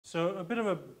So a bit of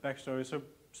a backstory. So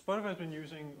Spotify has been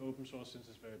using open source since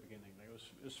its very beginning. Like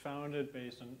it was founded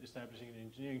based on establishing an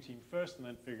engineering team first, and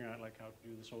then figuring out like how to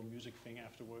do this whole music thing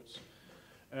afterwards.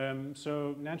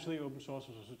 So naturally, open source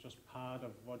was also just part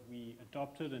of what we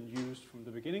adopted and used from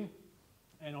the beginning,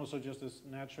 and also just as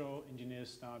natural, engineers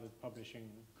started publishing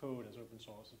code as open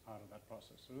source as part of that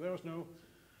process. So there was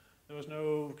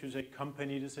no, could you say,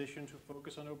 company decision to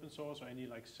focus on open source or any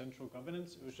like central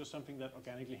governance. It was just something that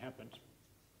organically happened.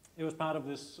 It was part of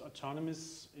this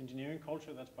autonomous engineering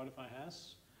culture that Spotify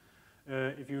has.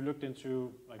 If you looked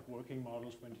into like working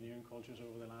models for engineering cultures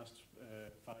over the last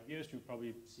 5 years, you've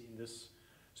probably seen this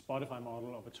Spotify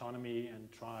model of autonomy and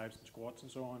tribes and squads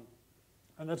and so on.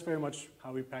 And that's very much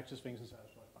how we practice things inside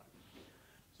of Spotify.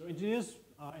 So engineers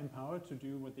are empowered to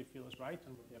do what they feel is right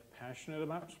and what they're passionate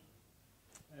about.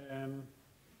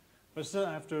 But still,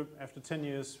 after 10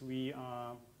 years, we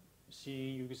are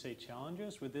seeing, you could say,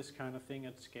 challenges with this kind of thing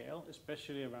at scale,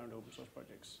 especially around open source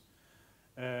projects.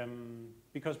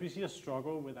 Because we see a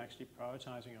struggle with actually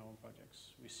prioritizing our own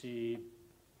projects. We see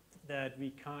that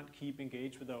we can't keep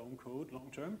engaged with our own code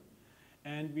long term.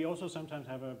 And we also sometimes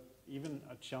have even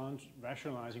a challenge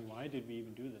rationalizing why did we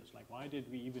even do this? Like, why did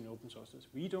we even open source this?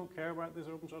 We don't care about this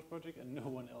open source project, and no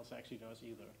one else actually does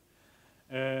either.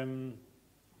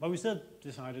 But we still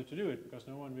decided to do it because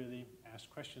no one really asked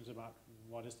questions about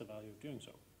what is the value of doing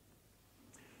so.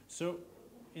 So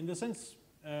in the sense,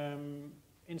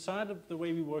 inside of the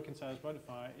way we work inside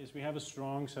Spotify is we have a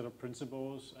strong set of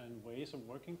principles and ways of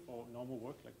working for normal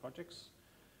work like projects,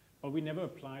 but we never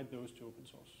applied those to open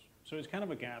source. So it's kind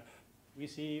of a gap. We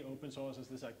see open source as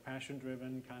this like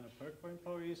passion-driven kind of perk for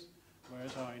employees,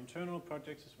 whereas our internal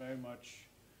projects is very much,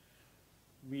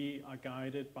 we are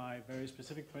guided by very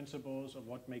specific principles of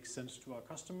what makes sense to our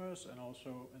customers and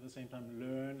also at the same time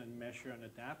learn and measure and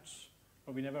adapt,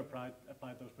 but we never applied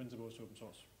those principles to open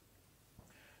source.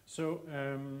 So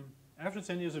after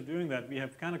 10 years of doing that, we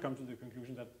have kind of come to the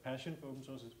conclusion that passion for open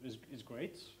source is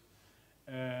great.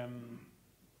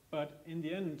 But in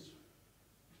the end,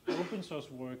 open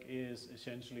source work is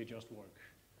essentially just work.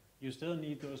 You still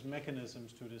need those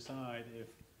mechanisms to decide if,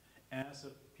 as a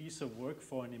piece of work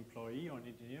for an employee or an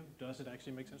engineer, does it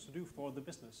actually make sense to do for the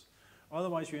business?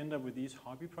 Otherwise, you end up with these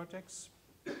hobby projects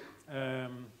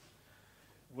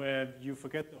where you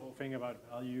forget the whole thing about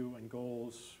value and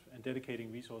goals and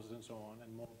dedicating resources and so on,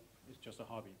 and more, it's just a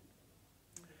hobby.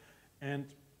 And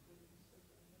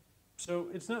so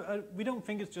it's not, we don't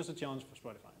think it's just a challenge for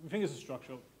Spotify. We think it's a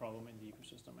structural problem in the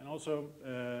ecosystem. And also,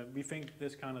 we think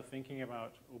this kind of thinking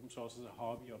about open source as a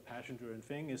hobby or passion-driven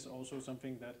thing is also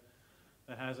something that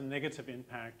has a negative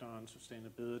impact on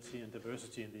sustainability and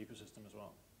diversity in the ecosystem as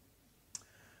well.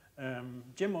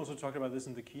 Jim also talked about this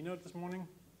in the keynote this morning,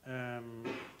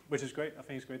 which is great. I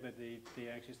think it's great that they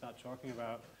actually start talking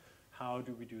about how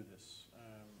do we do this.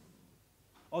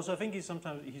 Also, I think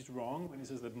he's wrong when he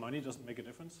says that money doesn't make a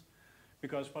difference,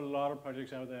 because for a lot of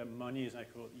projects out there, money is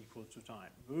equal to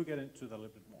time. We'll get into that a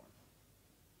little bit more.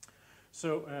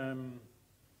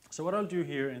 So what I'll do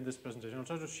here in this presentation, I'll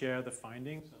try to share the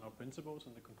findings and our principles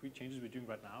and the concrete changes we're doing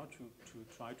right now to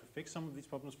try to fix some of these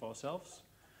problems for ourselves.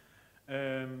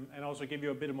 And also give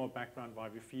you a bit more background why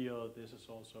we feel this is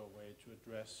also a way to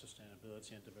address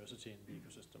sustainability and diversity in the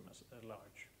ecosystem at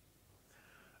large.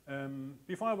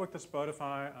 Before I worked at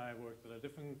Spotify, I worked at a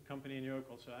different company in Europe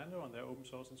called Zalando on their open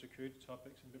source and security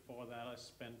topics. And before that, I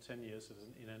spent 10 years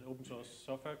in an open source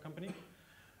software company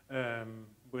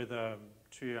with a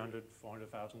 300,000,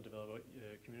 400,000 developer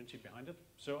community behind it.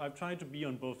 So I've tried to be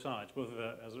on both sides, both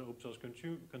as an open source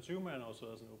consumer and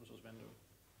also as an open source vendor.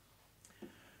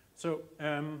 So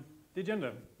the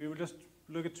agenda, we will just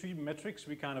look at 3 metrics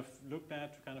we kind of looked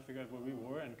at to kind of figure out where we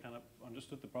were and kind of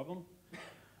understood the problem.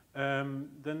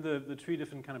 Then the 3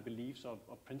 different kind of beliefs or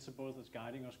principles that's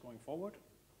guiding us going forward.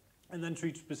 And then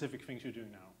 3 specific things you're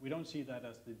doing now. We don't see that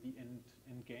as the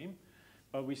end game,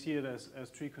 but we see it as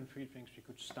 3 concrete things we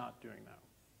could start doing now.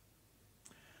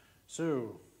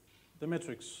 So the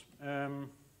metrics.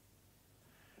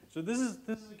 So this is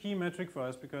a key metric for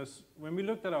us because when we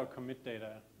looked at our commit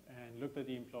data and looked at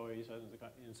the employees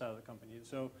inside of the company,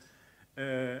 so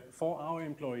for our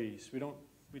employees, we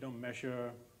don't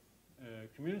measure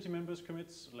community members'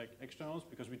 commits like externals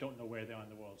because we don't know where they are in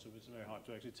the world, so it's very hard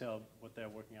to actually tell what their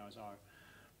working hours are.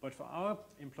 But for our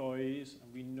employees,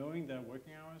 and we knowing their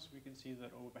working hours, we can see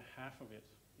that over half of it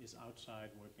is outside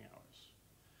working hours.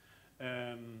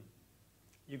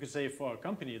 You could say for a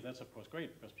company, that's of course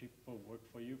great because people work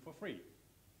for you for free.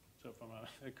 So from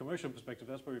a commercial perspective,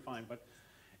 that's very fine, but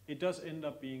it does end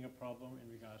up being a problem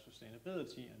in regards to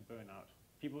sustainability and burnout.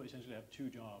 People essentially have 2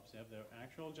 jobs. They have their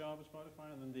actual job at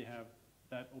Spotify, and then they have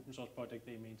that open source project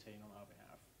they maintain on our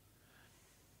behalf.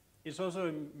 It's also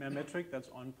a metric that's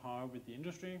on par with the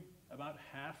industry. About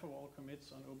half of all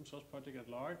commits on open source project at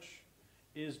large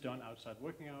is done outside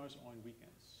working hours or on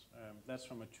weekends. That's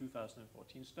from a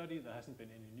 2014 study. There hasn't been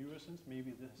any newer since.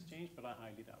 Maybe this has changed, but I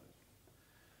highly doubt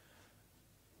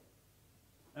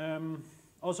it.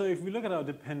 Also, if we look at our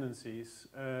dependencies,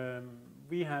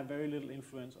 we have very little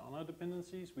influence on our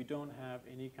dependencies. We don't have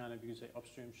any kind of, you could say,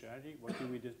 upstream strategy. What do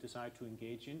we decide to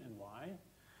engage in and why?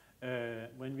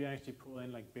 When we actually pull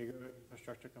in like bigger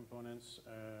infrastructure components,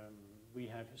 we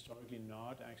have historically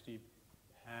not actually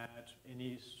had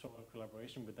any sort of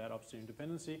collaboration with that upstream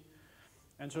dependency.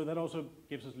 And so that also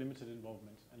gives us limited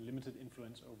involvement and limited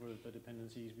influence over the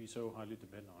dependencies we so highly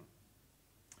depend on.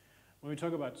 When we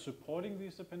talk about supporting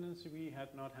these dependencies, we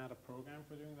had not had a program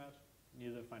for doing that,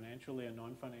 neither financially or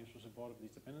non-financial support of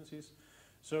these dependencies.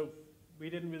 So we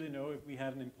didn't really know if we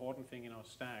had an important thing in our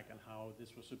stack and how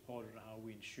this was supported and how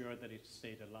we ensured that it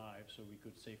stayed alive so we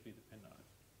could safely depend on it.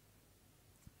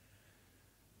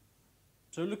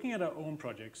 So looking at our own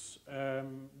projects,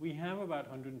 we have about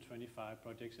 125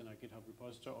 projects in our GitHub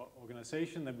repository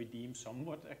organization that we deem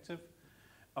somewhat active.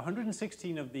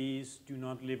 116 of these do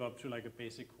not live up to like a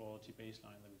basic quality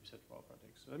baseline that we set for our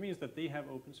projects. So that means that they have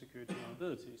open security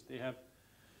vulnerabilities. They have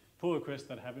pull requests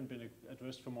that haven't been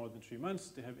addressed for more than 3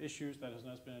 months. They have issues that has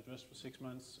not been addressed for 6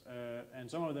 months.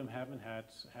 And some of them haven't had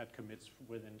commits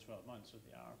within 12 months, so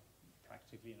they are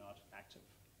practically not active.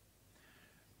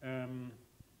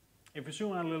 If we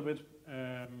zoom out a little bit,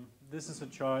 this is a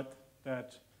chart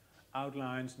that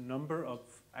outlines number of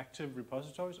active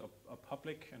repositories, or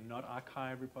public and not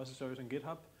archive repositories on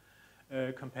GitHub,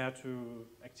 compared to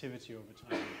activity over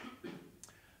time.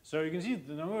 So you can see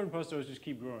the number of repositories just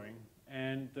keep growing,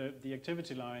 and the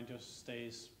activity line just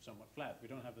stays somewhat flat. We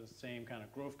don't have the same kind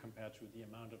of growth compared to the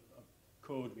amount of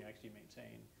code we actually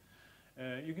maintain.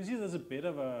 You can see there's a bit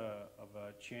of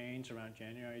a change around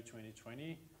January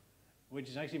 2020, which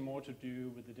is actually more to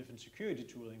do with the different security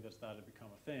tooling that started to become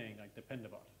a thing, like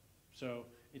Dependabot. So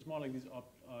it's more like these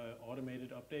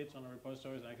automated updates on our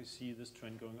repositories. I can see this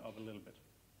trend going up a little bit.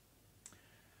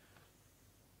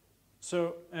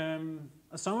 So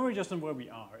a summary just on where we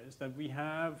are is that we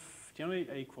have generally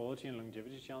a quality and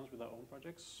longevity challenge with our own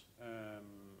projects.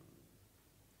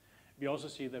 We also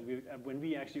see that when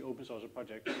we actually open source a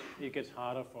project, it gets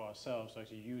harder for ourselves to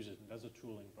actually use it, and that's a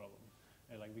tooling problem.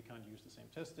 Like we can't use the same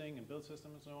testing and build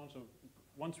system and so on. So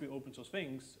once we open source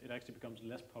things, it actually becomes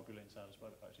less popular inside of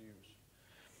Spotify to use.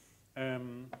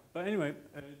 But anyway,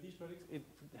 these projects, it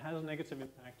has a negative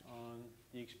impact on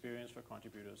the experience for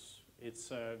contributors. It's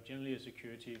generally a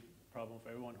security problem for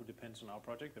everyone who depends on our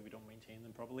project, that we don't maintain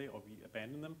them properly or we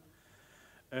abandon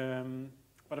them.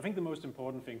 But I think the most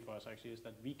important thing for us actually is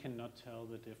that we cannot tell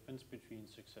the difference between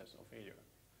success or failure.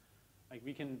 Like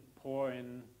we can pour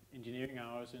in engineering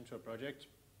hours into a project,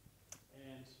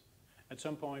 and at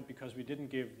some point, because we didn't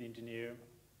give the engineer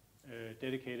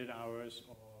dedicated hours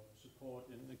or support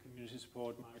in the community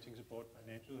support, marketing support,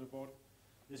 financial support,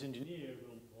 this engineer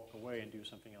will walk away and do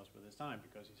something else with his time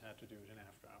because he's had to do it in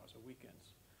after hours or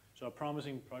weekends. So a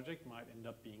promising project might end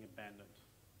up being abandoned.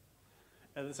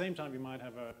 At the same time, you might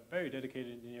have a very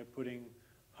dedicated engineer putting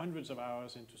hundreds of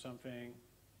hours into something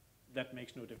that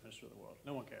makes no difference to the world.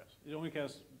 No one cares. It only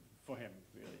cares for him,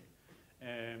 really.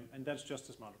 And that's just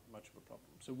as much of a problem.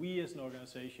 So we as an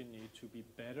organization need to be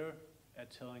better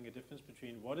at telling a difference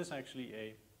between what is actually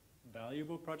a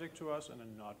valuable project to us and a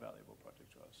not valuable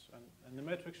project to us. And the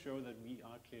metrics show that we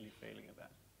are clearly failing at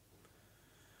that.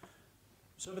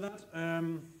 So with that,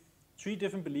 3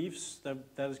 different beliefs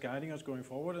that is guiding us going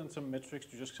forward, and some metrics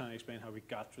to just kind of explain how we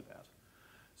got to that.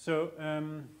 So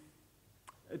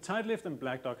Tidelift and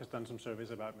Black Duck has done some surveys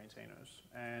about maintainers,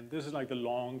 and this is like the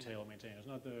long tail maintainers,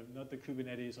 not the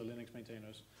Kubernetes or Linux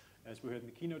maintainers. As we heard in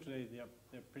the keynote today,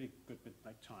 they're pretty good with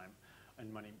like time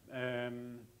and money.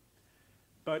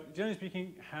 But generally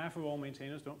speaking, half of all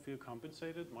maintainers don't feel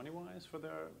compensated money-wise for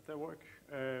their work.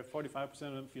 45%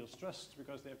 of them feel stressed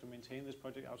because they have to maintain this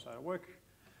project outside of work.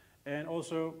 And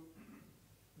also,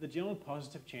 the general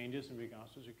positive changes in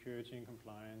regards to security and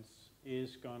compliance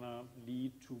is gonna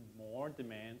lead to more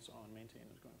demands on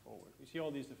maintainers going forward. We see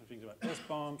all these different things about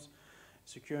S-bombs,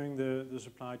 securing the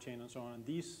supply chain and so on, and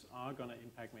these are gonna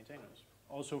impact maintainers.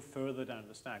 Also further down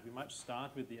the stack, we might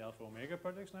start with the Alpha Omega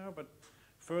projects now, but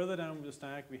further down the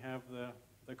stack we have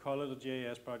the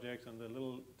color.js projects and the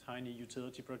little tiny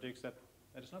utility projects that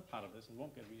is not part of this and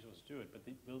won't get resources to it, but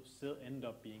they will still end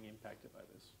up being impacted by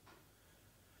this.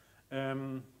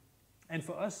 And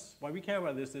for us, why we care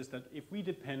about this is that if we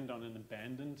depend on an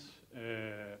abandoned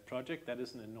project, that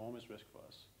is an enormous risk for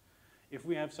us. If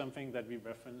we have something that we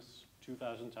reference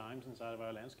 2,000 times inside of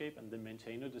our landscape and the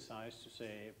maintainer decides to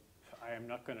say, I am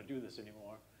not going to do this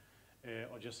anymore,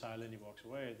 or just silently walks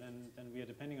away, then we are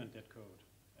depending on dead code.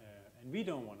 And we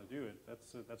don't want to do it.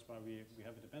 That's why we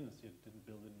have a dependency and didn't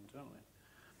build it internally.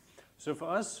 So for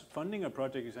us, funding a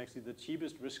project is actually the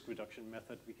cheapest risk reduction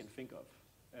method we can think of.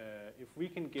 If we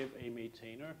can give a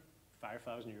maintainer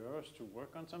 5,000 euros to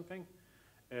work on something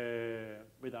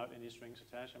without any strings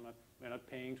attached, we're not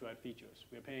paying to add features.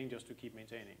 We're paying just to keep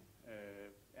maintaining,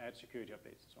 add security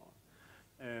updates and so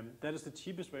on. That is the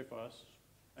cheapest way for us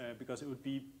because it would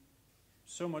be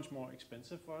so much more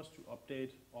expensive for us to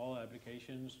update all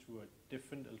applications to a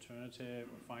different alternative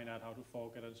or find out how to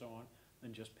fork it and so on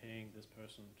than just paying this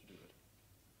person to do it.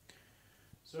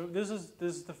 So this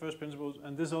is the first principle,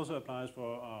 and this also applies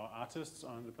for our artists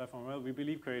on the platform. Well, we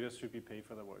believe creators should be paid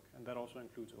for their work, and that also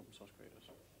includes open source creators.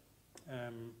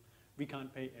 We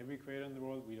can't pay every creator in the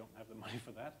world. We don't have the money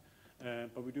for that,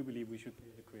 but we do believe we should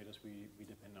pay the creators we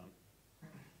depend on.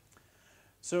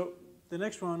 So the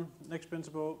next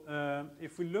principle,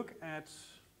 if we look at,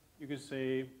 you could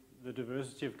say, the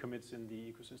diversity of commits in the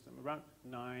ecosystem, around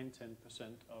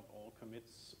 9–10% of all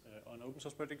commits on open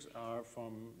source projects are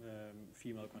from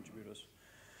female contributors.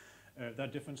 There are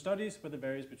different studies, but it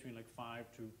varies between like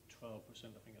 5 to 12%,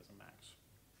 I think, as a max.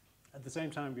 At the same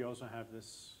time, we also have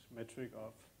this metric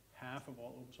of half of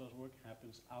all open source work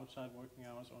happens outside working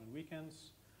hours or on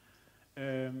weekends.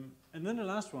 And then the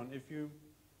last one, if you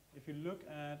look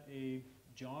at a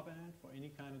job ad for any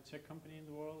kind of tech company in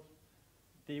the world,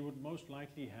 they would most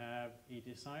likely have a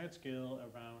desired skill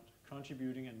around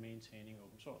contributing and maintaining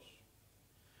open source.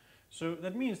 So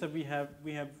that means that we have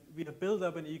built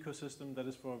up an ecosystem that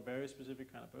is for a very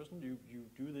specific kind of person. You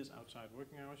do this outside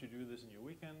working hours, you do this in your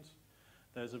weekends.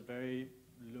 There's a very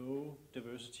low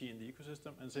diversity in the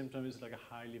ecosystem, and sometimes it's like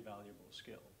a highly valuable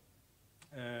skill.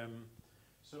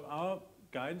 So our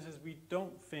guidance is we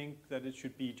don't think that it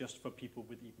should be just for people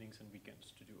with evenings and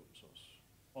weekends to do open source.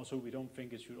 Also, we don't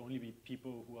think it should only be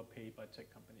people who are paid by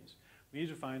tech companies. We need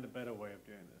to find a better way of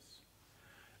doing this.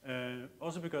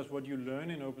 Also because what you learn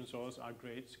in open source are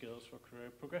great skills for career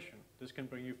progression. This can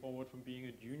bring you forward from being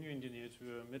a junior engineer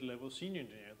to a mid-level senior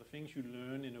engineer. The things you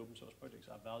learn in open source projects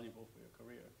are valuable for your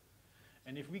career.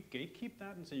 And if we gatekeep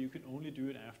that and say you can only do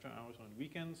it after hours on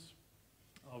weekends,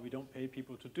 or we don't pay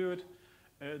people to do it,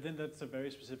 then that's a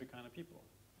very specific kind of people.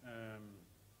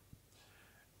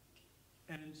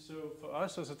 And so for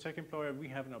us as a tech employer, we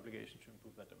have an obligation to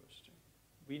improve that diversity.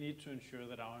 We need to ensure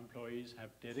that our employees have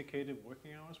dedicated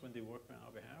working hours when they work on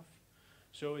our behalf.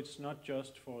 So it's not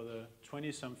just for the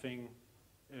 20-something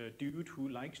dude who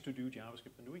likes to do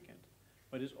JavaScript on the weekend,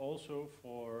 but it's also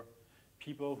for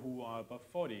people who are above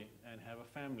 40 and have a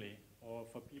family, or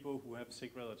for people who have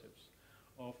sick relatives,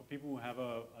 or for people who have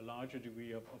a larger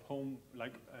degree of home,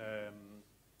 like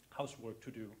housework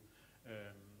to do.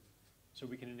 So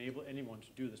we can enable anyone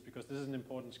to do this, because this is an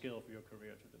important skill for your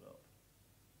career to develop.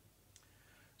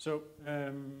 So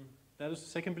that is the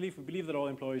second belief. We believe that all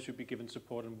employees should be given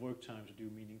support and work time to do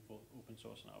meaningful open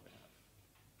source on our behalf.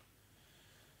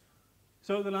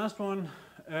 So the last one,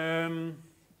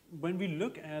 when we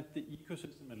look at the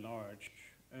ecosystem at large,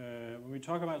 when we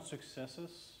talk about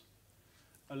successes,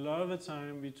 a lot of the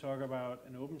time we talk about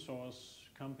an open source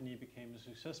company became a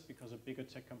success because a bigger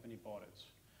tech company bought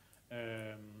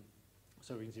it.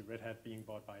 So we can see Red Hat being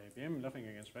bought by IBM, nothing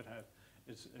against Red Hat,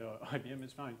 IBM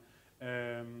is fine.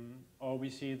 Or we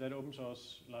see that open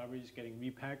source libraries getting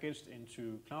repackaged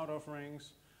into cloud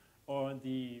offerings, or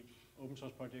the open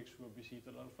source projects who have received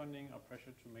a lot of funding are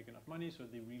pressured to make enough money, so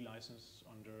they relicense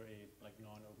under a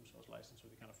non-open source license, so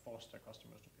they kind of force their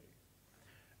customers to pay.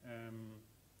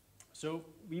 So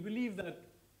we believe that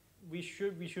we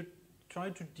should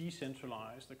try to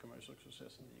decentralize the commercial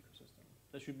success in the ecosystem.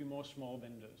 There should be more small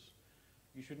vendors.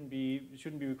 It shouldn't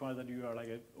be required that you are like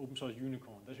an open source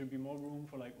unicorn. There should be more room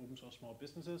for like open source small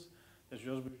businesses. There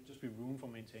should just be room for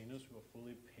maintainers who are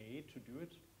fully paid to do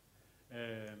it.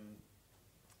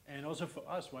 And also for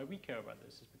us, why we care about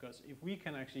this is because if we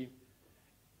can actually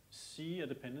see a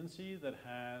dependency that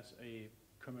has a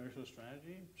commercial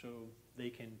strategy, so they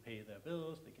can pay their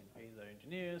bills, they can pay their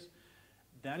engineers,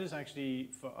 that is actually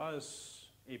for us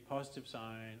a positive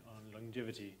sign on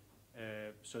longevity,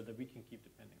 so that we can keep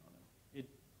depending on them. It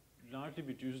largely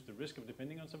reduces the risk of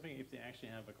depending on something if they actually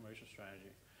have a commercial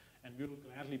strategy. And we will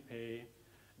gladly pay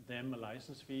them a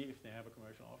license fee if they have a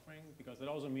commercial offering, because that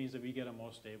also means that we get a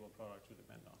more stable product to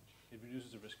depend on. It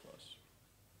reduces the risk for us.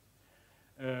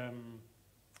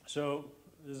 So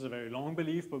this is a very long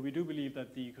belief, but we do believe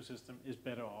that the ecosystem is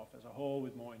better off as a whole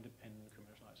with more independent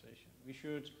commercialization. We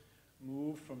should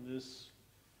move from this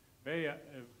very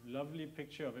lovely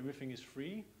picture of everything is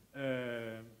free,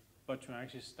 but to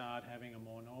actually start having a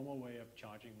more normal way of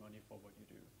charging money for what you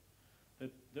do.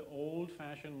 The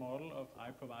old-fashioned model of I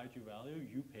provide you value,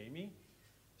 you pay me,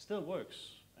 still works.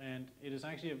 And it is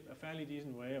actually a fairly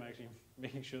decent way of actually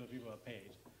making sure that people are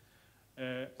paid.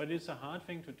 But it's a hard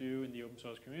thing to do in the open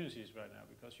source communities right now,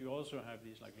 because you also have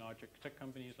these like larger tech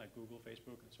companies like Google,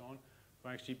 Facebook, and so on, who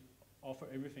actually offer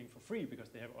everything for free because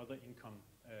they have other income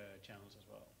channels as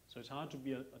well. So it's hard to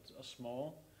be a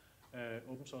small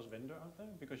open source vendor out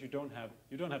there because you don't have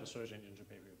a search engine to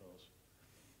pay for your bills.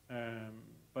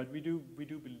 But we do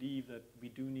believe that we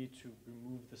do need to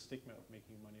remove the stigma of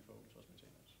making money for open source maintainers.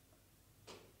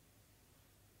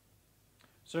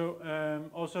 So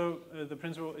also the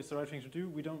principle is the right thing to do.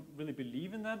 We don't really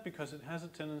believe in that because it has a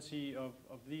tendency of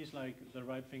these like the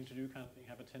right thing to do kind of thing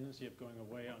have a tendency of going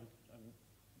away on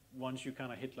once you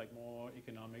kind of hit like more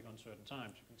economic uncertain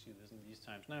times. You can see this in these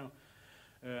times now.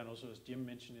 And also as Jim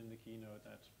mentioned in the keynote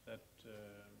that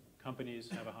companies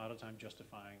have a harder time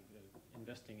justifying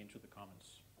investing into the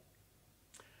commons.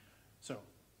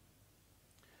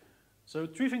 So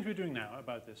 3 things we're doing now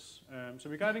about this. So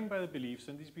we're guiding by the beliefs,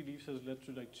 and these beliefs has led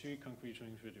to like 3 concrete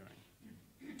things we're doing.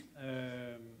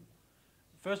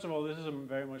 First of all, this is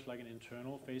very much like an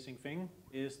internal facing thing,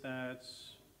 is that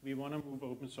we want to move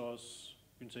open source,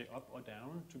 you can say up or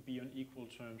down, to be on equal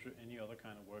terms with any other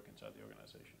kind of work inside the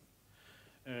organization.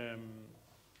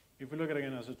 If we look at it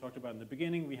again, as I talked about in the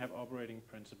beginning, we have operating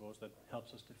principles that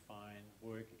helps us define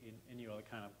work in any other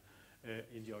kind of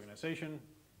in the organization.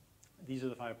 These are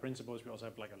the 5 principles. We also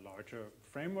have like a larger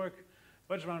framework,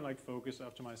 but it's around like focus,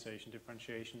 optimization,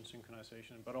 differentiation,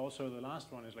 synchronization, but also the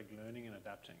last one is like learning and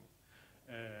adapting.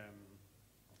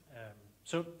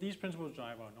 So these principles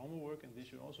drive our normal work, and they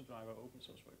should also drive our open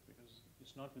source work because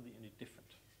it's not really any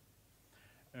different.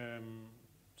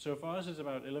 So for us, it's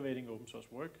about elevating open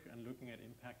source work and looking at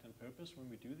impact and purpose when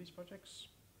we do these projects.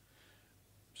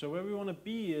 So where we want to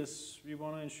be is we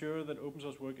want to ensure that open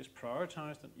source work is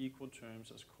prioritized on equal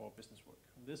terms as core business work.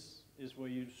 And this is where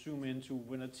you zoom into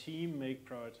when a team make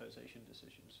prioritization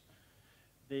decisions.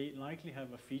 They likely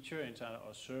have a feature inside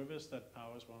our service that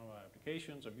powers one of our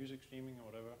applications or music streaming or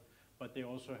whatever, but they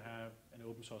also have an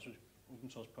open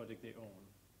source project they own.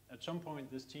 At some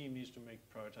point, this team needs to make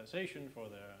prioritization for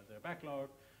their backlog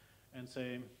and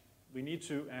say, we need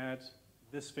to add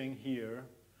this thing here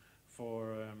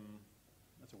for,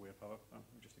 that's a weird power,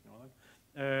 just ignore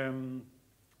that.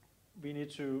 We need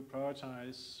to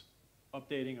prioritize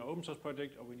updating our open source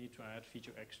project, or we need to add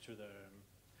feature X to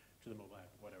the mobile app,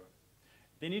 whatever.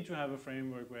 They need to have a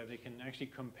framework where they can actually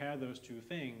compare those 2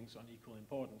 things on equal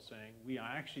importance, saying we are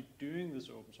actually doing this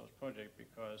open source project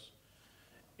because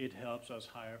it helps us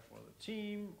hire for the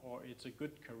team, or it's a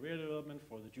good career development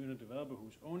for the junior developer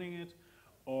who's owning it,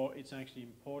 or it's actually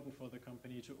important for the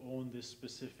company to own this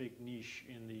specific niche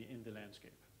in the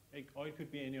landscape. Or it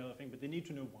could be any other thing, but they need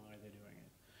to know why they're doing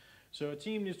it. So a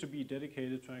team needs to be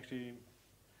dedicated to actually,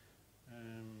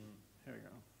 here we go.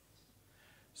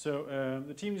 So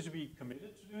the team needs to be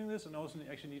committed to doing this, and also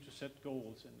actually need to set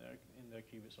goals in their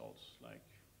key results. Like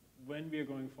when we are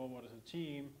going forward as a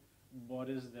team, what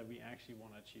is it that we actually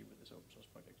want to achieve with this open source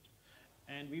project?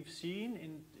 And we've seen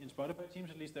in Spotify teams,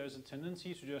 at least, there's a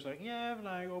tendency to just like, yeah,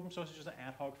 like open source is just an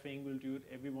ad hoc thing. We'll do it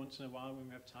every once in a while when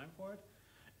we have time for it.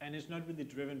 And it's not really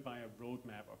driven by a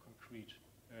roadmap or concrete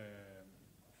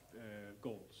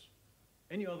goals.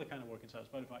 Any other kind of work inside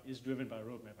Spotify is driven by a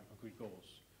roadmap and concrete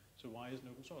goals. So why isn't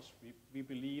open source? We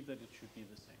believe that it should be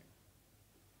the same.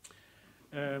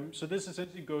 So this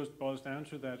essentially boils down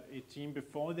to that a team,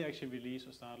 before they actually release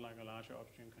or start like a larger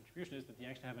upstream contribution, is that they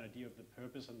actually have an idea of the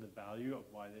purpose and the value of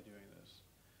why they're doing this.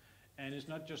 And it's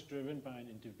not just driven by an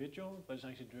individual, but it's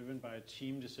actually driven by a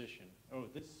team decision. Oh,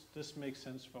 this makes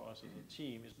sense for us as a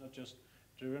team. It's not just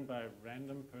driven by a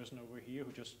random person over here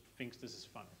who just thinks this is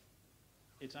fun.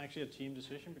 It's actually a team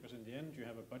decision because in the end you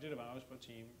have a budget of hours per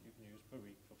team you can use per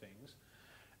week for things.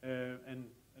 And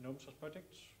an open source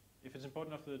project, if it's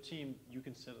important enough to the team, you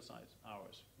can set aside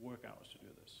hours, work hours to do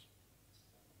this.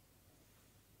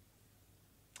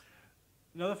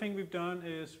 Another thing we've done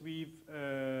is we've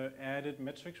added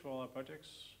metrics for all our projects.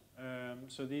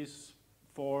 So these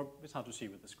 4, it's hard to see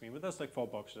with the screen, but there's like 4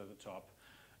 boxes at the top.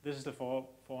 This is the four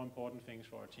important things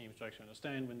for our teams to actually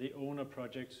understand. When they own a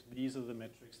project, these are the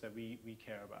metrics that we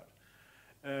care about.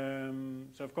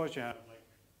 So of course you have like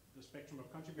the spectrum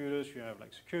of contributors, you have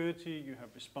like security, you have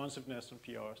responsiveness and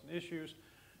PRs and issues,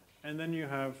 and then you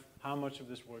have how much of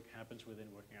this work happens within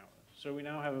working hours. So we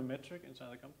now have a metric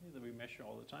inside the company that we measure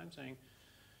all the time saying,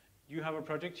 you have a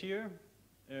project here,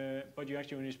 but you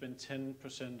actually only spend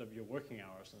 10% of your working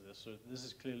hours on this. So this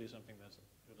is clearly something that's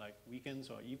like weekends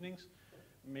or evenings.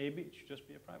 Maybe it should just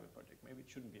be a private project. Maybe it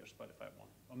shouldn't be a Spotify one.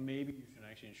 Or maybe you should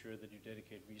actually ensure that you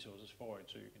dedicate resources for it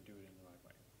so you can do it in the right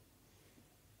way.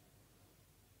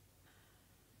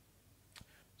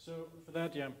 So for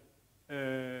that, yeah,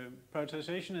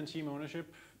 prioritization and team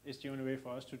ownership is the only way for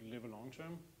us to deliver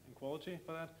long-term and quality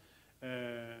for that.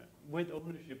 With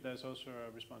ownership, there's also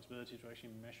a responsibility to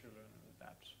actually measure, learn, and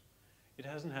adapt. It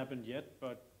hasn't happened yet,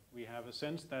 but we have a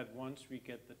sense that once we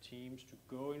get the teams to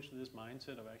go into this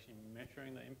mindset of actually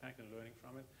measuring the impact and learning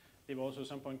from it, they've also at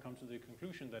some point come to the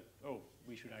conclusion that, oh,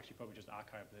 we should actually probably just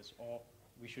archive this, or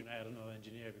we should add another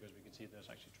engineer because we can see there's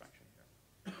actually traction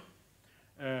here.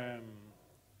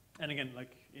 And again,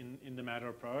 like in the matter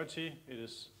of priority, it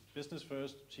is business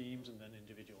first, teams, and then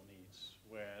individual needs.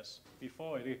 Whereas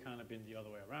before it had kind of been the other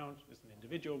way around. It's an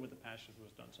individual with a passion who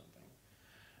has done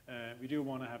something. We do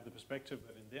want to have the perspective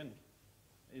that in the end,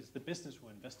 it's the business who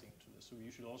are investing into this. So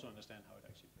you should also understand how it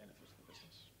actually benefits the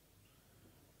business.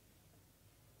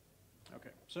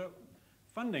 Okay, so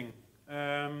funding.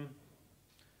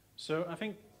 So I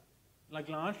think, like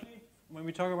largely, when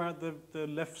we talk about the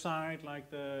left side, like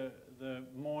the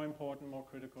more important, more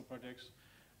critical projects,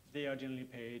 they are generally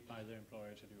paid by the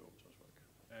employer to do open source work.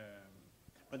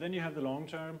 But then you have the long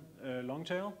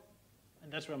tail,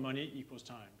 and that's where money equals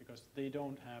time, because they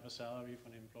don't have a salary for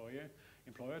an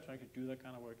employer to actually do that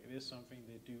kind of work. It is something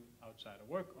they do outside of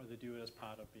work, or they do it as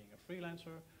part of being a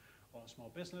freelancer or a small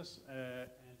business,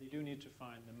 and they do need to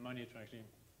find the money to actually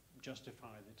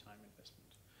justify the time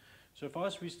investment. So for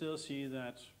us, we still see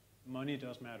that money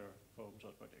does matter for open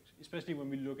source projects, especially when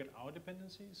we look at our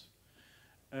dependencies.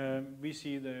 We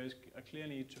see there's a clear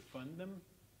need to fund them.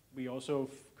 We also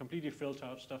completely filter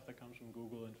out stuff that comes from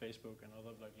Google and Facebook and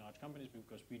other like large companies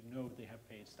because we know they have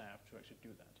paid staff to actually do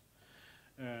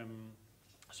that.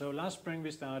 So last spring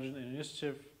we started an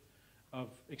initiative of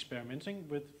experimenting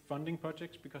with funding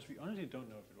projects because we honestly don't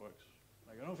know if it works.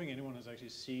 Like I don't think anyone has actually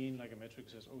seen like a metric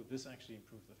that says, oh, this actually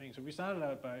improved the thing. So we started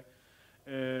out by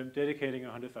dedicating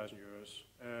 100,000 euros.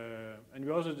 And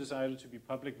we also decided to be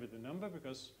public with the number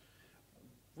because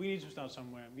we need to start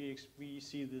somewhere. We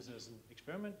see this as an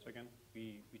experiment. So again,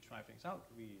 we try things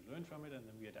out, we learn from it, and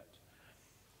then we adapt.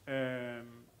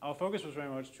 Our focus was very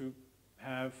much to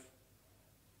have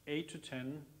 8 to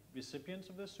 10 recipients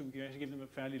of this, so we can actually give them a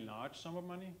fairly large sum of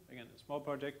money. Again, a small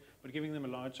project, but giving them a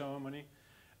large sum of money.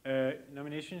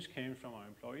 Nominations came from our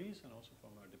employees and also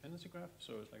from our dependency graph,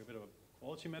 so it's like a bit of a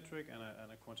quality metric and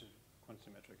a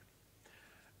quantity metric.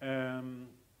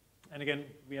 And again,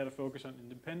 we had a focus on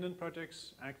independent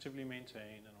projects, actively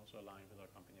maintained, and also aligned with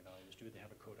our company values. Do they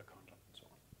have a code of conduct and so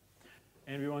on?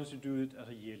 And we wanted to do it as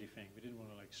a yearly thing. We didn't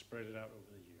want to like spread it out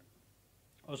over the year.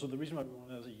 Also, the reason why we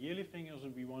wanted it as a yearly thing is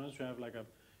that we wanted to have like a,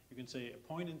 you can say, a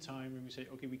point in time when we say,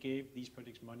 okay, we gave these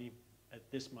projects money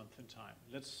at this month in time.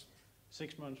 Let's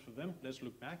 6 months for them. Let's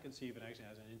look back and see if it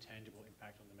actually has an intangible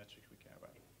impact on the metrics we care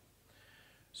about.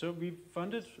 So we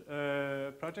funded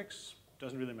projects.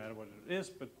 Doesn't really matter what it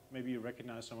is, but maybe you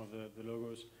recognize some of the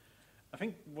logos. I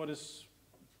think what is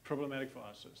problematic for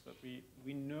us is that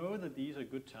we know that these are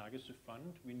good targets to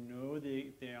fund. We know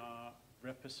they are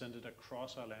represented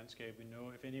across our landscape. We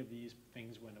know if any of these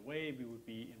things went away, we would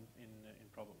be in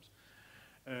problems.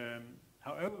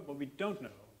 However, what we don't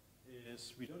know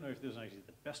is we don't know if those are actually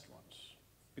the best ones,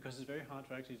 because it's very hard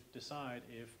to actually decide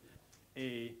if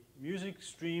a music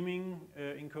streaming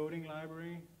encoding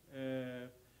library,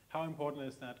 how important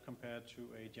is that compared to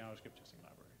a JavaScript testing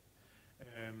library?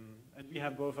 And we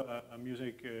have both a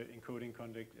music encoding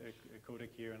codec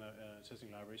here and a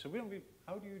testing library. So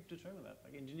how do you determine that?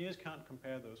 Like engineers can't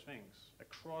compare those things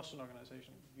across an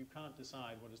organization. You can't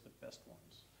decide what is the best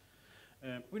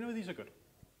ones. We know these are good.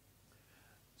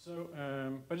 So,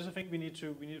 but it's a thing we need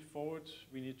to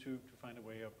find a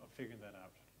way of figuring that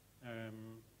out.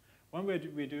 One way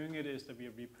we're doing it is that we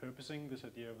are repurposing this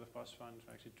idea of the FOSS fund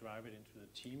to actually drive it into the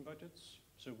team budgets.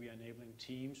 So we are enabling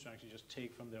teams to actually just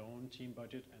take from their own team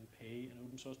budget and pay an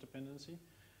open source dependency.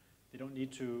 They don't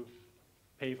need to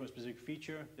pay for a specific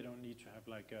feature. They don't need to have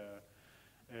like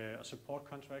a support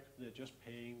contract. They're just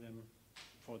paying them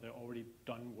for their already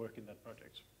done work in that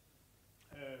project.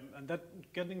 And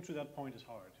that getting to that point is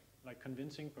hard. Like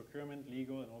convincing procurement,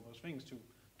 legal, and all those things to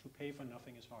pay for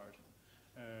nothing is hard.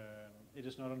 It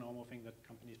is not a normal thing that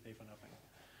companies pay for nothing.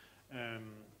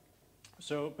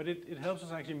 But it helps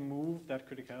us actually move that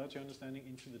criticality understanding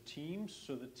into the teams,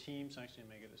 so the teams actually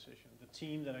make a decision. The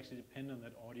team that actually depend on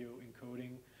that audio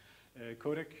encoding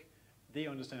codec, they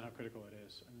understand how critical it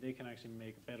is, and they can actually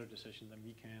make a better decision than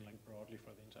we can, like broadly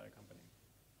for the entire company.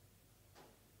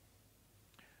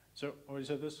 So, already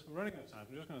said this, I'm running out of time,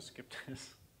 I'm just going to skip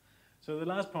this. So the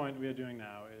last point we are doing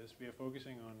now is we are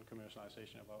focusing on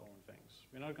commercialization of our own things.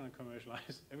 We're not going to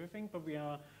commercialize everything, but we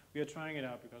are trying it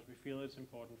out because we feel it's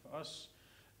important for us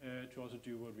to also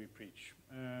do what we preach.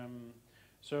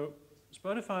 So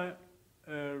Spotify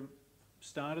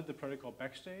started the project called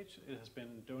Backstage. It has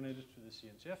been donated to the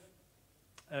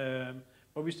CNCF,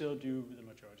 but we still do the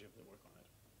majority of the work on it.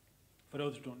 For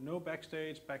those who don't know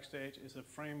Backstage is a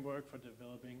framework for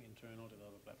developing internal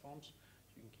developer platforms.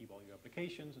 You can keep all your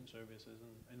applications and services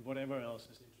and whatever else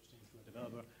is interesting to a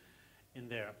developer in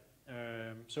there.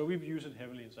 So we've used it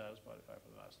heavily inside of Spotify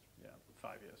for the last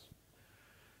 5 years.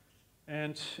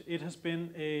 And it has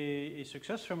been a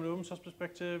success from an open source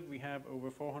perspective. We have over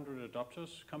 400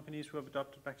 adopters, companies who have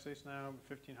adopted Backstage now,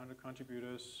 1,500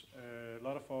 contributors, a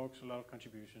lot of folks, a lot of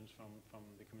contributions from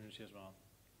the community as well.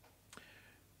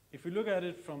 If we look at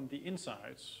it from the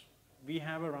insides, we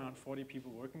have around 40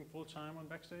 people working full-time on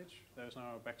Backstage. There's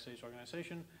now a Backstage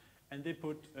organization, and they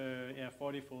put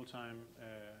 40 full-time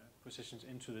positions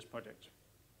into this project.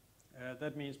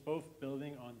 That means both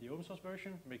building on the open source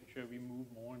version, making sure we move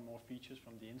more and more features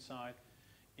from the inside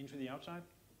into the outside.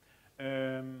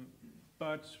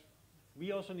 But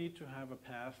we also need to have a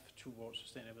path towards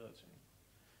sustainability.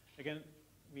 Again,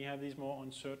 we have these more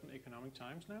uncertain economic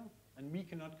times now, and we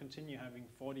cannot continue having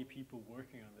 40 people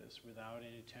working on this without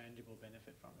any tangible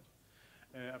benefit from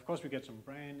it. Of course, we get some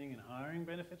branding and hiring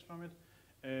benefits from it,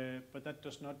 but that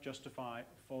does not justify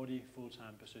 40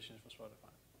 full-time positions for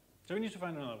Spotify. So we need to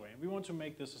find another way. We want to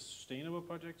make this a sustainable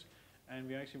project, and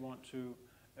we actually want to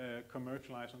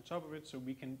commercialize on top of it so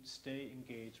we can stay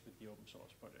engaged with the open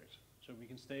source project. So we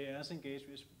can stay as engaged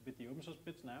with the open source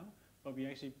bits now, but we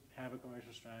actually have a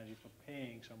commercial strategy for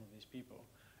paying some of these people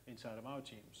inside of our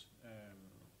teams,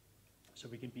 so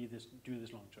we can do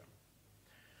this long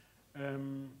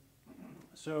term.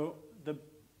 So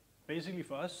basically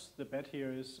for us, the bet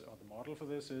here is, or the model for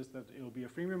this is that it will be a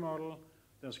freemium model.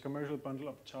 There's a commercial bundle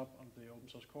up top on the open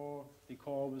source core. The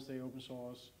core will stay open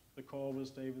source. The core will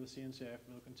stay with the CNCF.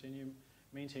 We'll continue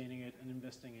maintaining it and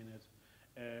investing in it.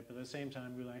 But at the same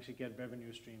time, we'll actually get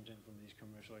revenue streams in from these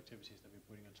commercial activities that we're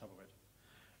putting on top of it.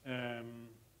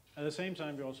 At the same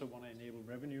time, we also want to enable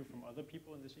revenue from other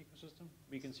people in this ecosystem.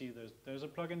 We can see there's a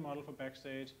plugin model for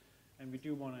Backstage, and we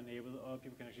do want to enable that other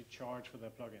people can actually charge for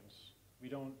their plugins. We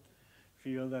don't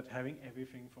feel that having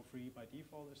everything for free by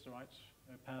default is the right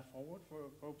path forward for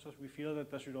open source. We feel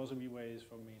that there should also be ways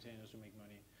for maintainers to make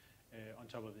money on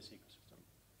top of this ecosystem.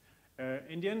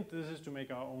 In the end, this is to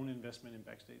make our own investment in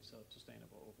Backstage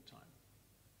self-sustainable over time.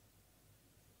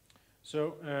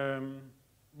 So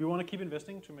we want to keep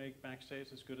investing to make Backstage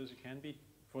as good as it can be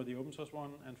for the open source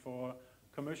one, and for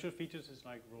commercial features, it's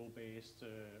like role-based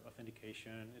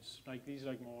authentication. It's like these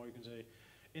more, you can say,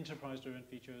 enterprise-driven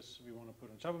features we want to put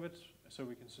on top of it so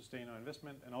we can sustain our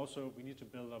investment. And also we need to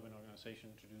build up an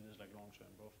organization to do this long-term,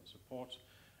 both for support,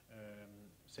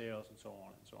 sales, and so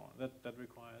on and so on. That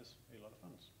requires a lot of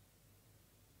funds.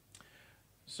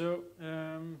 So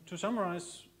to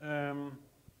summarize,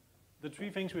 the three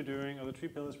things we're doing, or the three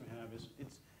pillars we have, is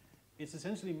it's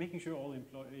essentially making sure all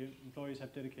employees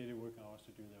have dedicated work hours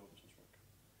to do their open source work.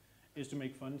 Is to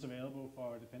make funds available for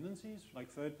our dependencies, like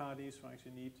third parties who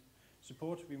actually need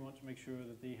support. We want to make sure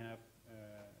that they have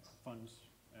funds.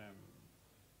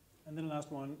 And then the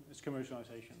last one is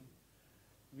commercialization.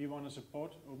 We want to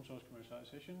support open source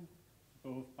commercialization,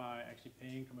 both by actually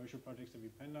paying commercial projects that we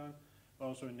depend on, but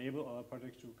also enable other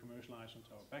projects to commercialize onto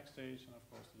our Backstage. And of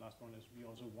course, the last one is we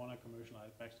also want to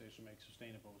commercialize Backstage to make it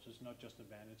sustainable. So it's not just a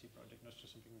vanity project, not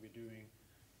just something we're doing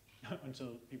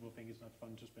until people think it's not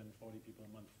fun to spend 40 people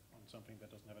a month on something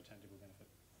that doesn't have a tangible benefit.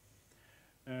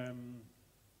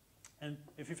 And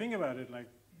if you think about it, like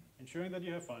ensuring that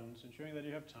you have funds, ensuring that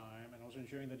you have time, and also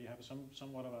ensuring that you have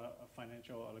somewhat of a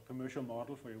financial or a commercial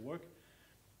model for your work,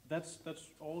 that's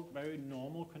all very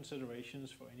normal considerations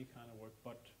for any kind of work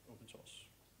but open source.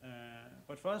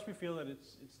 But for us, we feel that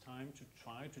it's time to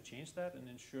try to change that and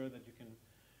ensure that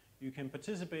you can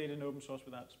participate in open source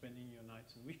without spending your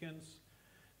nights and weekends,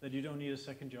 that you don't need a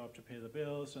second job to pay the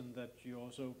bills, and that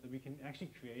we can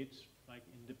actually create like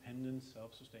independent,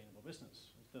 self-sustainable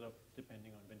business instead of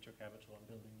depending on venture capital and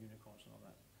building unicorns and all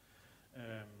that.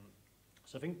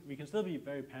 So I think we can still be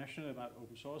very passionate about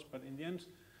open source, but in the end,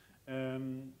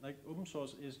 like open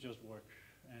source is just work,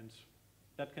 and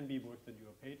that can be work that you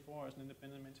are paid for as an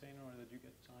independent maintainer or that you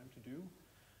get time to do.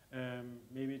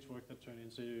 Maybe it's work that turns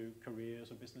into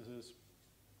careers or businesses.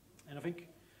 And I think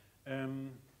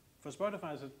for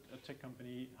Spotify as a tech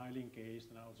company, highly engaged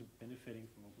and also benefiting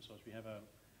from open source, we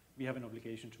have an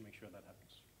obligation to make sure that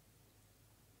happens.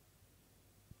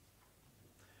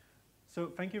 So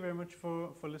thank you very much for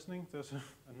listening. There's a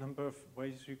number of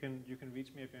ways you can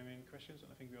reach me if you have any questions,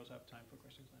 and I think we also have time for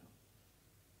questions now.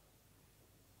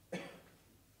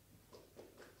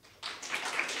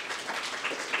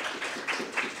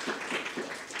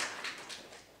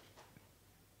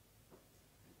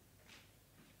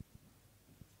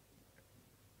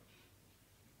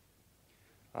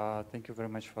 Thank you very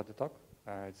much for the talk.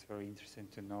 It's very interesting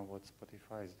to know what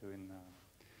Spotify is doing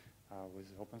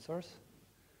with open source,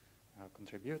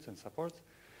 contributes and supports.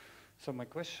 So my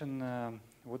question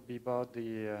would be about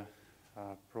the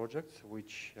projects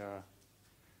which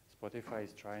Spotify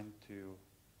is trying to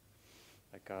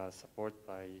support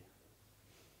by,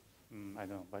 I don't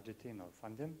know, budgeting or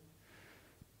funding.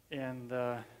 And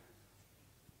I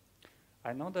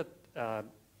know that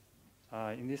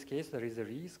in this case there is a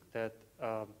risk that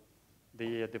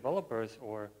the developers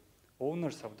or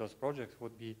owners of those projects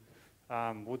would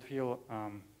feel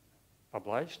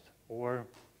obliged or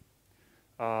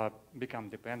become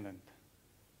dependent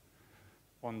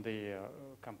on the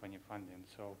company funding.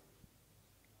 So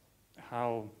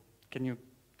how can you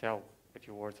tell a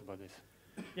few words about this?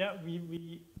 Yeah,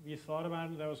 we thought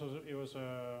about it. That was also, it was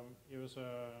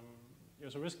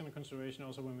a risk and a consideration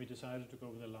also when we decided to go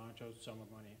with a larger sum of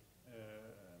money.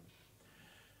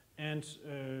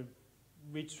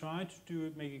 We tried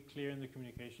to make it clear in the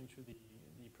communication to the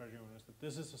project owners that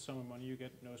this is a sum of money you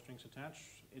get, no strings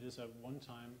attached. It is a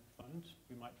one-time fund.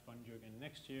 We might fund you again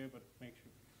next year, but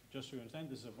just so you understand,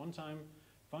 this is a one-time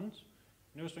fund,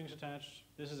 no strings attached.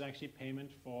 This is actually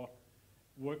payment for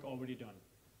work already done.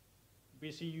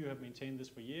 We see you have maintained this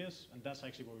for years, and that's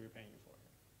actually what we're paying you for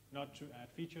here. Not to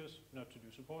add features, not to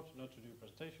do support, not to do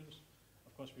presentations.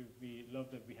 Of course, we love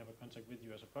that we have a contact with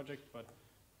you as a project, but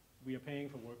we are paying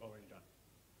for work already done.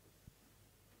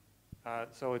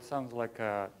 So it sounds like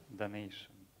a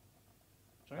donation.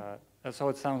 Sorry? So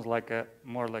it sounds like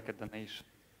more like a donation.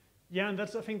 Yeah, and I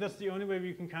think that's the only way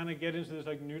we can kind of get into this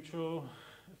like neutral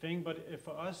thing. But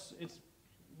for us,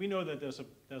 we know that there's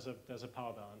a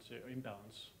power balance,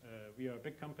 imbalance. We are a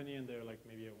big company, and they're like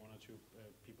maybe a 1 or 2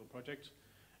 people project.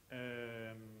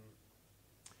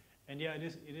 And yeah, it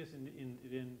is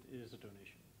a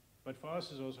donation. But for us,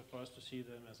 it's also for us to see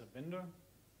them as a vendor.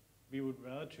 We would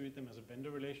rather treat them as a vendor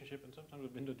relationship, and sometimes a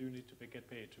vendor do need to get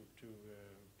paid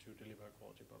to deliver a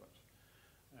quality product.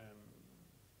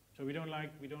 So we don't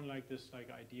like this like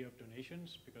idea of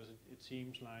donations, because it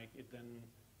seems like it then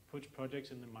puts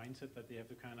projects in the mindset that they have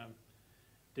to kind of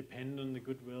depend on the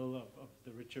goodwill of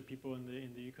the richer people in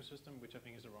the ecosystem, which I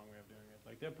think is the wrong way of doing it.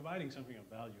 Like, they're providing something of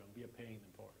value, and we are paying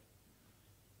them for it.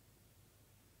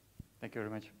 Thank you very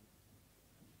much.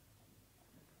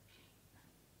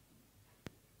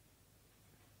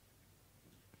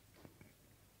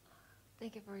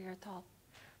 Thank you for your talk.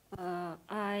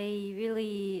 I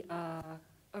really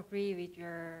agree with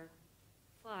your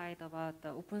slide about the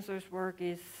open source work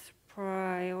is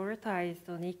prioritized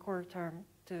on equal term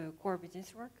to core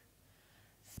business work.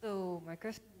 So my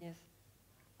question is,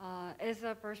 as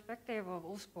a perspective of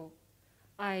OSPO,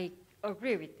 I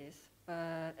agree with this,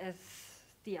 but as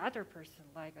the other person,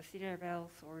 like a city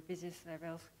levels or business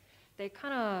levels, they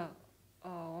kind of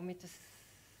want me to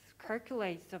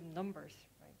calculate some numbers.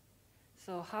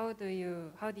 So how did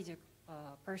you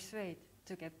persuade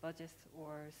to get budgets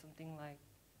or something like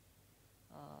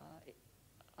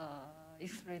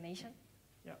explanation?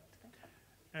 Yeah.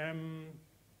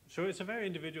 So it's a very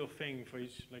individual thing for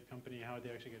each company how they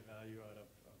actually get value out of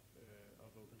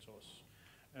open source.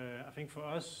 I think for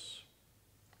us,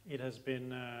 it has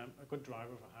been a good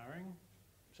driver for hiring,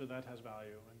 so that has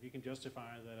value, and we can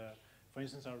justify that. For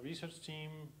instance, our research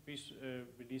team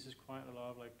releases quite a lot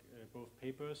of both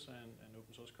papers and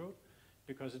open source code,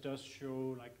 because it does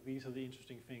show these are the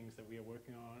interesting things that we are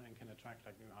working on and can attract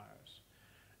new hires.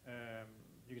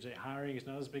 You could say hiring is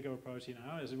not as big of a priority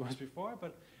now as it was before,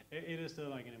 but it is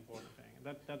still an important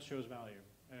thing. That shows value.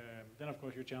 Then of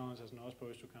course your challenge as an OSPO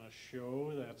is to kind of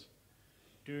show that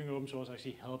doing open source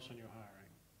actually helps on your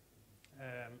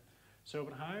hiring.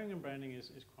 But hiring and branding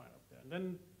is quite up there. And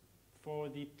then for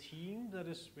the team that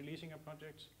is releasing a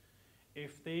project,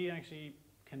 if they actually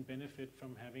can benefit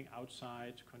from having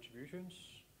outside contributions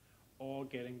or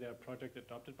getting their project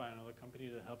adopted by another company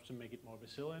that helps them make it more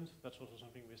resilient, that's also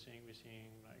something we're seeing. We're seeing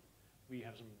we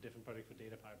have some different projects for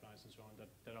data pipelines and so on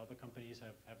that other companies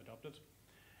have adopted.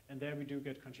 And there we do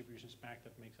get contributions back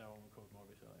that makes our own code more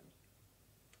resilient.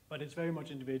 But it's very much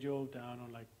individual down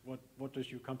on what does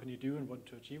your company do and what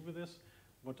to achieve with this?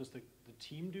 What does the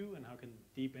team do and how can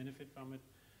they benefit from it?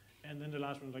 And then the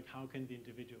last one is how can the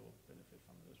individual benefit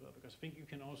from it as well? Because I think you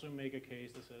can also make a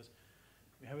case that says,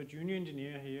 We have a junior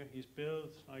engineer here. He's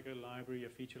built like a library, a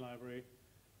feature library,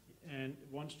 and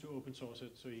wants to open source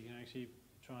it so he can actually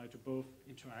try to both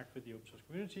interact with the open source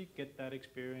community, get that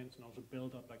experience, and also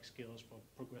build up like skills for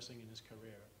progressing in his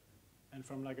career. And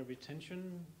from like a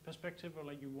retention perspective, or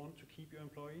like you want to keep your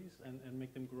employees and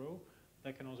make them grow,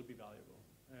 that can also be valuable.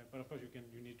 But of course,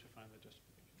 you need to find the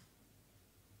justification.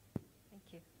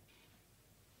 Thank you.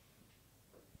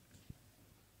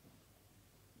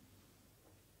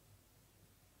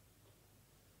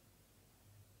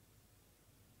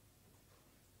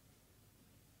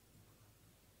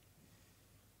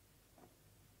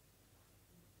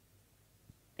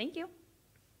 Thank you.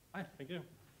 Hi, thank you.